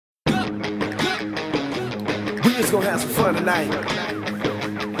just gonna have some fun tonight.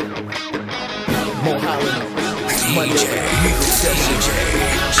 Mohalyn, Monday, music session.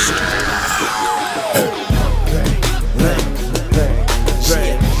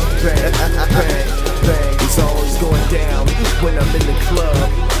 Bang. It's always going down when I'm in the club.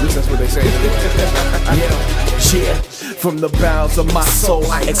 At least that's what they say. Yeah. From the bowels of my soul,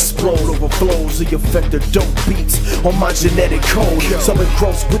 I explode, overflows the effect of dope beats on my genetic code. So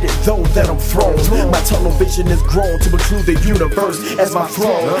engrossed with it though that I'm thrown. My tunnel vision is grown to include the universe as my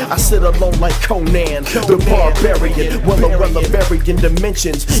throne. I sit alone like Conan, the barbarian. Well, varying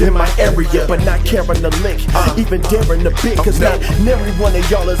dimensions in my area, but not caring to link, even daring to bit. Cause not every one of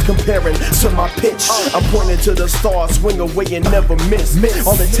y'all is comparing to my pitch. I'm pointing to the stars, swing away and never miss.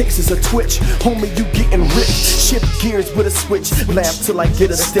 All it takes is a twitch, homie, you getting rich. Shift gears with a switch, laugh till I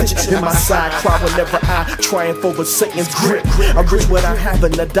get a stitch in my side, cry whenever I triumph over Satan's grip. I'm rich without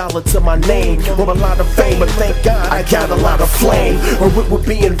having a dollar to my name or a lot of fame, but thank God I got a lot of flame, or it would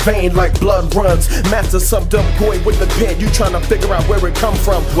be in vain like blood runs. Master some dumb boy with the pen, you trying to figure out where it come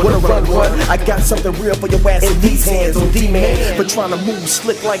from. What a run, I got something real for your ass in these hands. On D-man for trying to move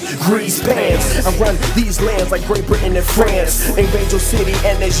slick like grease pants. I run these lands like Great Britain and France, Angel City,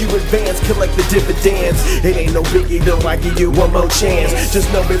 and as you advance, collect the dividends. It ain't no biggie though, I give you one more chance.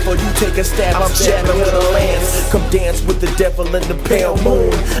 Just know before you take a stab, I'm jabbing with a lance. Come dance with the devil in the pale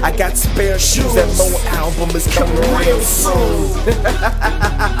moon. I got spare shoes, that low album is coming real soon.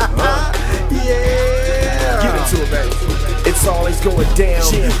 Yeah. Get into it, baby. It's always going down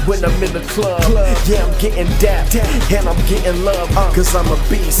when I'm in the club. Yeah, I'm getting dapped and I'm getting love, cause I'm a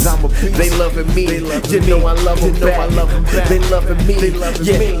beast. They loving me, you know I love them back. They loving me,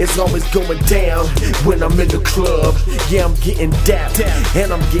 yeah, it's always going down when I'm in the club. Yeah, I'm getting dapped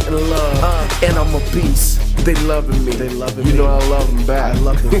and I'm getting love, and I'm a beast. They loving me, you know I love them back. I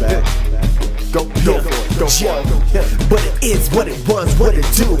love them back. Go for it. But it is what it was, what it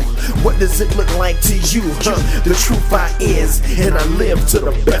do. What does it look like to you? The truth I is, and I live to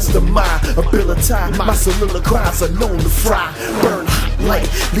the best of my ability. My soliloquies are known to fry, burn hot light,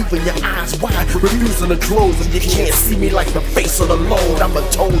 leaving your eyes wide, refusing to close, and you can't see me like the face of the Lord. I'm a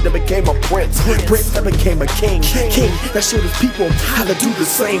toad that became a prince that became a king that showed his people how to do the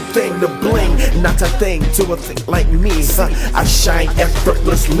same thing. To bling, not a thing to a thing like me. I shine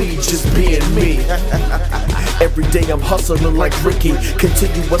effortlessly, just being me. Every day I'm hustling like Ricky,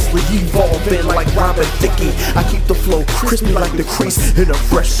 continuously evolving like Robin Thicke. I keep the flow crispy like the crease in a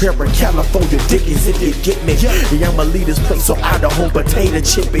fresh pair of California Dickies. If you get me, yeah, I'ma lead this place so Idaho potato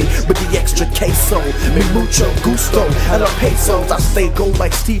chippy with the extra queso, me mucho gusto, and I pesos. I stay gold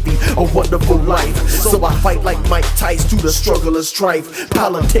like Stevie, a wonderful life. So I fight like Mike Tyson through the struggle and strife.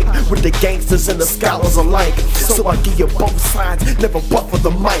 Politic with the gangsters and the scholars alike. So I give you both sides, never buffer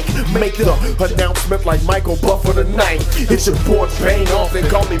the mic. Make the announcement like Michael Buffer tonight. It's your boy Bang off and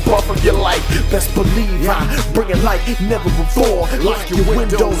call me Buff if you like. Best believe I bring it like never before. Lock your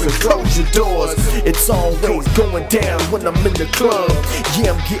windows and close your doors. It's always going down when I'm in the club.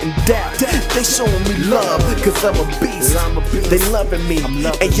 Yeah, I'm getting dapped. They showing me love, cause I'm a beast. They loving me,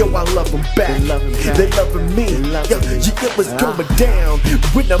 and yo, I love them back. They loving me, yo, it was going down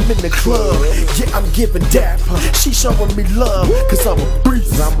when I'm in the club. Yeah, I'm giving dap. She showing me love, cause I'm a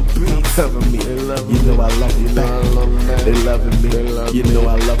beast. Loving me, you know I love you back. They loving me, you know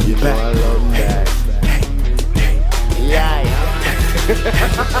I love you back. Yeah.